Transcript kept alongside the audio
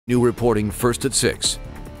New reporting first at 6.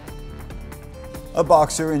 A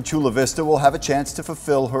boxer in Chula Vista will have a chance to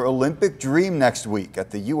fulfill her Olympic dream next week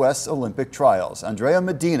at the U.S. Olympic trials. Andrea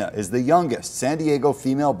Medina is the youngest San Diego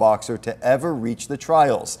female boxer to ever reach the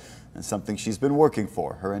trials, and something she's been working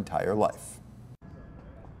for her entire life.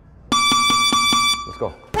 Let's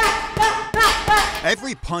go.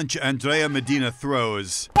 Every punch Andrea Medina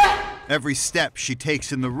throws, every step she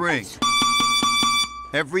takes in the ring,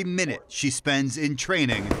 every minute she spends in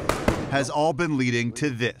training has all been leading to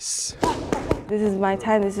this. This is my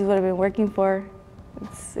time. This is what I've been working for.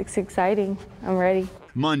 It's exciting. I'm ready.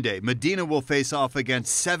 Monday, Medina will face off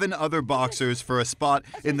against 7 other boxers for a spot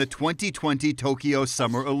in the 2020 Tokyo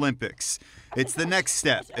Summer Olympics. It's the next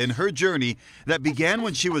step in her journey that began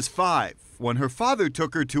when she was 5, when her father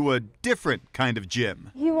took her to a different kind of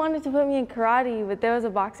gym. He wanted to put me in karate, but there was a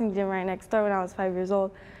boxing gym right next door when I was 5 years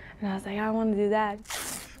old. And I was like, I want to do that.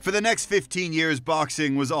 For the next 15 years,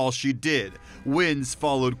 boxing was all she did. Wins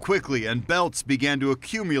followed quickly and belts began to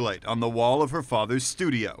accumulate on the wall of her father's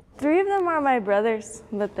studio. 3 of them are my brothers,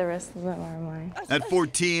 but the rest of them are mine. At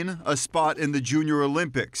 14, a spot in the Junior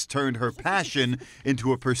Olympics turned her passion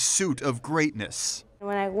into a pursuit of greatness.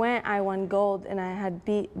 When I went, I won gold, and I had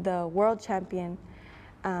beat the world champion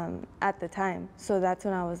at the time. So that's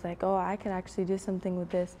when I was like, oh, I could actually do something with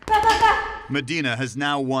this. Medina has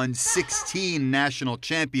now won 16 national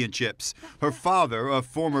championships. Her father, a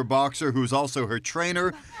former boxer who's also her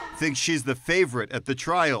trainer, thinks she's the favorite at the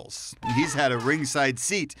trials. He's had a ringside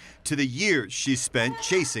seat to the years she's spent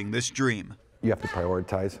chasing this dream. You have to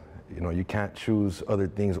prioritize. You know, you can't choose other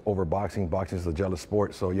things over boxing. Boxing is a jealous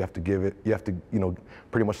sport, so you have to,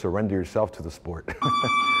 pretty much surrender yourself to the sport.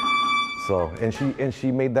 So, and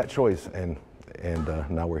she made that choice, and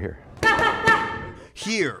now we're here.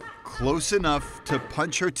 Here, close enough to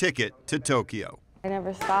punch her ticket to Tokyo. I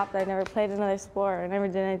never stopped. I never played another sport. I never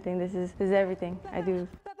did anything. This is everything I do.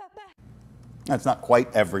 That's not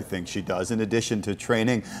quite everything she does. In addition to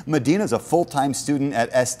training, Medina's a full-time student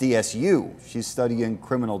at SDSU. She's studying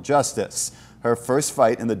criminal justice. Her first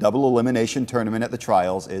fight in the double elimination tournament at the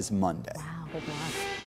trials is Monday. Wow, good luck.